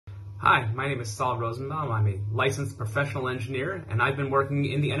Hi, my name is Sol Rosenbaum. I'm a licensed professional engineer, and I've been working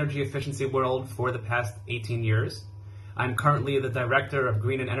in the energy efficiency world for the past 18 years. I'm currently the director of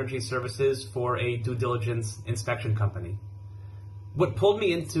green and energy services for a due diligence inspection company. What pulled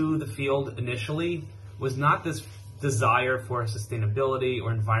me into the field initially was not this desire for sustainability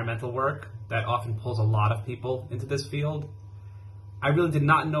or environmental work that often pulls a lot of people into this field. I really did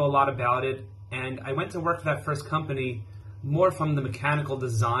not know a lot about it, and I went to work for that first company more from the mechanical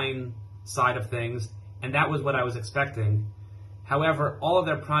design side of things, and that was what I was expecting. However, all of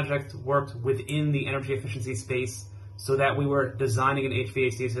their projects worked within the energy efficiency space, so that we were designing an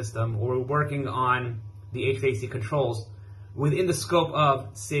HVAC system or working on the HVAC controls within the scope of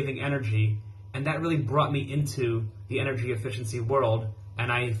saving energy, and that really brought me into the energy efficiency world,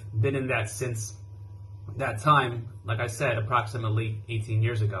 and I've been in that since that time, like I said, approximately 18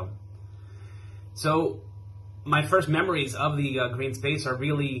 years ago. So my first memories of the green space are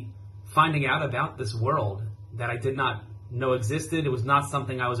really finding out about this world that I did not know existed. It was not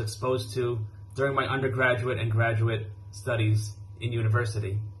something I was exposed to during my undergraduate and graduate studies in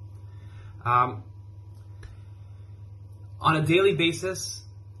university. On a daily basis,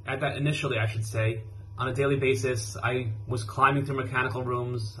 initially I should say, on a daily basis, I was climbing through mechanical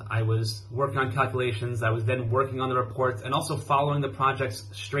rooms, I was working on calculations, I was then working on the reports, and also following the projects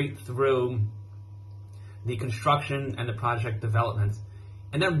straight through the construction and the project development.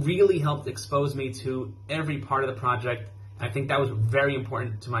 And that really helped expose me to every part of the project, and I think that was very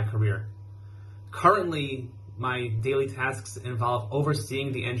important to my career. Currently, my daily tasks involve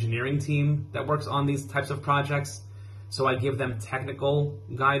overseeing the engineering team that works on these types of projects, so I give them technical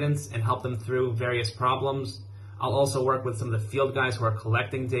guidance and help them through various problems. I'll also work with some of the field guys who are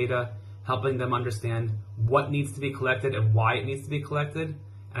collecting data, helping them understand what needs to be collected and why it needs to be collected.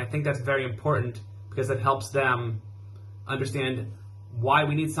 And I think that's very important because it helps them understand why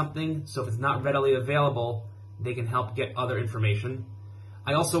we need something, so if it's not readily available, they can help get other information.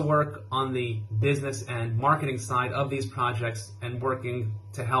 I also work on the business and marketing side of these projects and working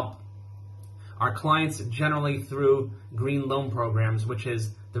to help our clients generally through green loan programs, which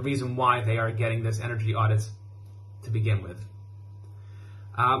is the reason why they are getting this energy audit to begin with.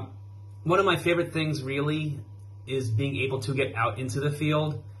 One of my favorite things really is being able to get out into the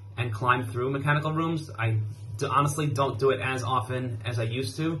field and climb through mechanical rooms. I honestly don't do it as often as I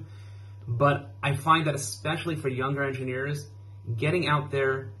used to, but I find that especially for younger engineers, getting out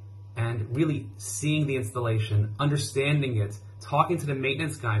there and really seeing the installation, understanding it, talking to the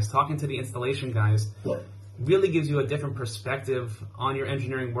maintenance guys, talking to the installation guys, really gives you a different perspective on your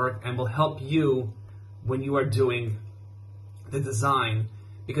engineering work and will help you when you are doing the design,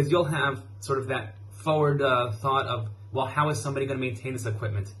 because you'll have sort of that forward thought of, well, how is somebody going to maintain this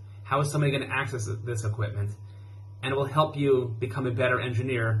equipment? How is somebody going to access this equipment? And it will help you become a better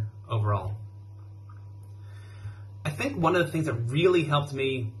engineer overall. I think one of the things that really helped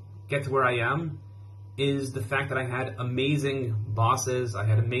me get to where I am is the fact that I had amazing bosses, I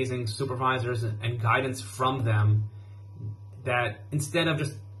had amazing supervisors and guidance from them, that instead of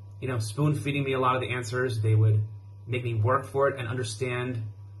just, spoon feeding me a lot of the answers, they would make me work for it and understand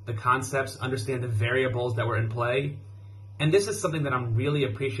the concepts, understand the variables that were in play. And this is something that I'm really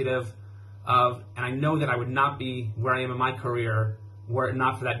appreciative of, and I know that I would not be where I am in my career were it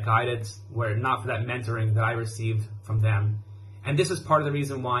not for that guidance, were it not for that mentoring that I received from them. And this is part of the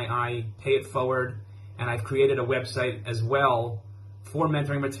reason why I pay it forward, and I've created a website as well for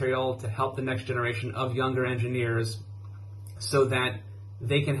mentoring material to help the next generation of younger engineers so that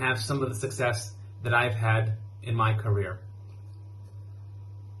they can have some of the success that I've had in my career.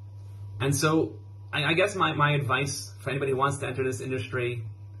 And so I guess my advice for anybody who wants to enter this industry,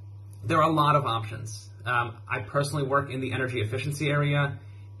 there are a lot of options. I personally work in the energy efficiency area,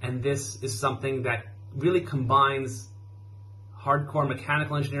 and this is something that really combines hardcore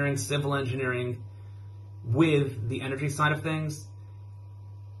mechanical engineering, civil engineering, with the energy side of things.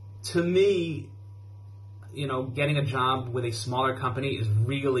 To me, getting a job with a smaller company is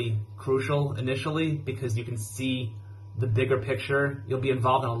really crucial initially because you can see the bigger picture. You'll be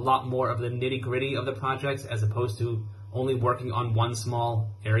involved in a lot more of the nitty-gritty of the projects as opposed to only working on one small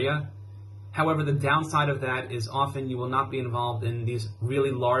area. However, the downside of that is often you will not be involved in these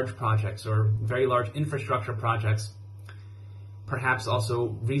really large projects or very large infrastructure projects, perhaps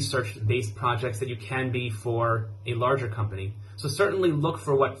also research-based projects that you can be for a larger company. So certainly look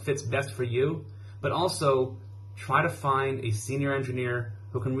for what fits best for you, but also try to find a senior engineer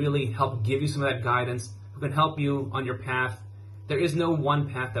who can really help give you some of that guidance, who can help you on your path. There is no one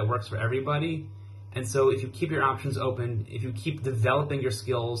path that works for everybody, and so if you keep your options open, if you keep developing your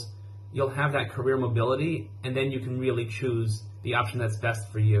skills, you'll have that career mobility, and then you can really choose the option that's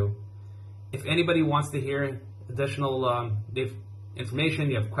best for you. If anybody wants to hear additional information,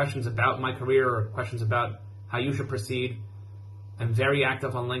 you have questions about my career or questions about how you should proceed, I'm very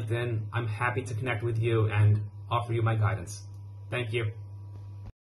active on LinkedIn. I'm happy to connect with you and offer you my guidance. Thank you.